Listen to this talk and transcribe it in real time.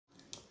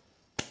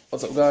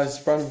What's up, guys?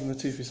 Brandon from the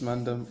Two-Face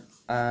Mandem,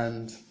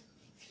 and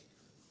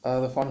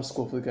the final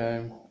score for the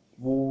game: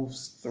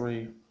 Wolves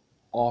 3,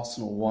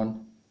 Arsenal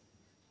 1.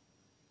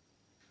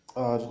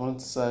 I just wanted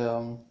to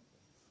say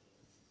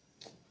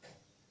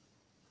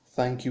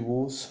thank you,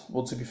 Wolves.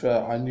 Well, to be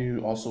fair, I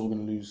knew Arsenal were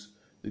going to lose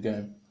the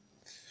game.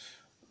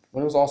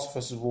 When it was Arsenal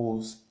versus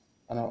Wolves,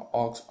 and I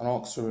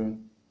asked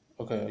Haroon,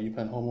 okay, are you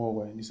playing home or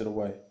away? And he said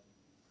away.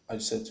 I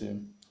just said to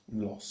him,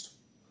 we lost.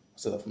 I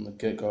said that from the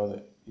get-go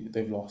that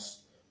they've lost.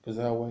 Because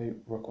their away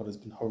record has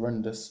been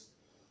horrendous.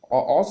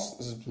 Ours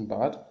has been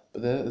bad,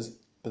 but theirs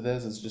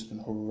has just been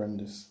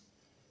horrendous.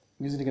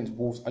 Usually against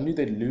Wolves, I knew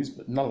they'd lose,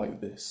 but not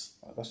like this.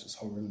 That's just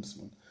horrendous,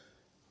 man.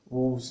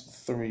 Wolves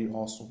 3,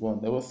 Arsenal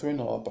 1. They were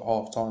 3-0 up at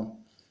half time.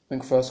 I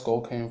think first goal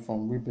came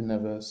from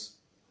NEVES.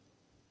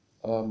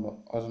 I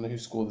don't know who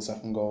scored the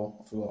second goal,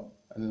 I forgot.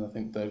 And then I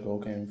think third goal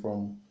came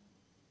from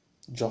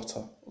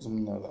Jota or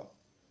something like that.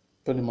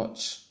 Pretty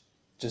much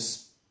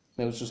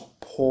it was just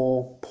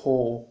poor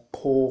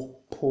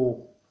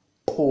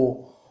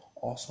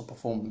Arsenal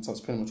performance.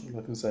 That's pretty much all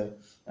I can say.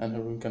 And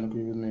Haroon can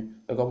agree with me.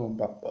 They got one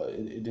back, but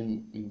it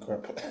didn't mean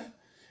crap.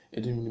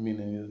 It didn't really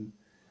mean anything.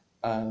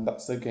 And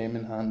that's the game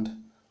in hand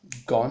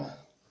gone.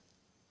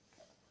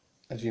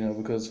 As you know,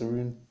 because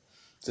Haroon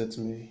said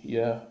to me,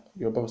 yeah,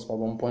 you're above us by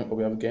 1 point, but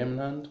we have a game in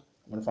hand.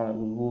 When I found out it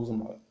was Wolves,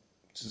 I'm like,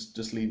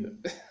 just leave it.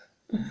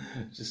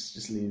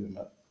 just leave it,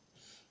 man.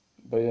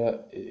 But yeah,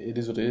 it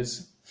is what it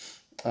is.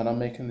 And I'm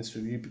making this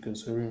review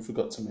because Haroon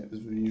forgot to make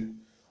this review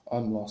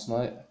on last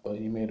night, but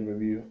he made a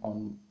review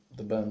on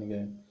the Burnley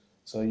game.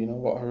 So you know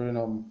what,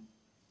 Haroon,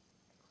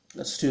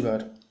 that's too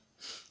bad.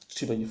 It's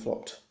too bad you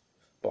flopped,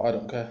 but I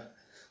don't care.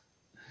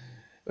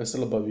 We're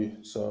still above you,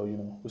 so you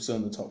know we're still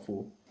in the top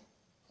 4.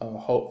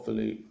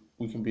 Hopefully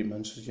we can beat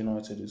Manchester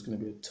United. It's going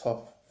to be a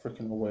tough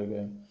freaking away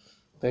game.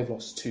 They've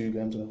lost 2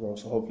 games in a row,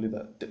 so hopefully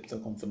that dips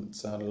their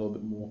confidence down a little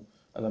bit more,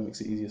 and that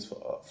makes it easiest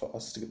for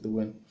us to get the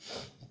win.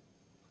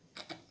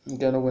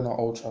 Getting a win at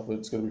Old Trafford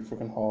is going to be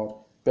freaking hard.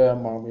 Bear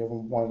in mind, we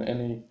haven't won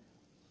any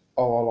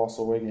of our last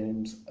away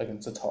games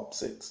against the top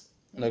 6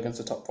 and against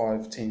the top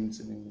 5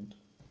 teams in England.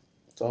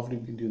 So hopefully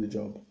we can do the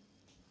job.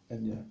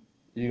 And yeah,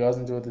 if you guys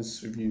enjoyed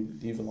this review,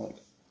 leave a like.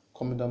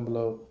 Comment down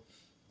below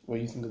what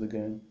you think of the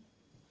game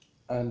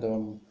and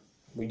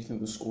what you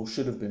think the score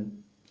should have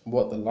been,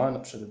 what the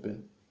lineup should have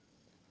been.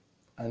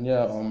 And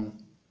yeah,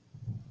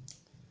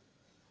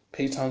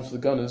 pay times for the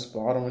Gunners,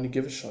 but I don't really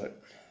give a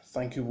shit.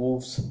 Thank you,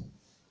 Wolves,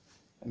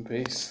 and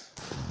peace.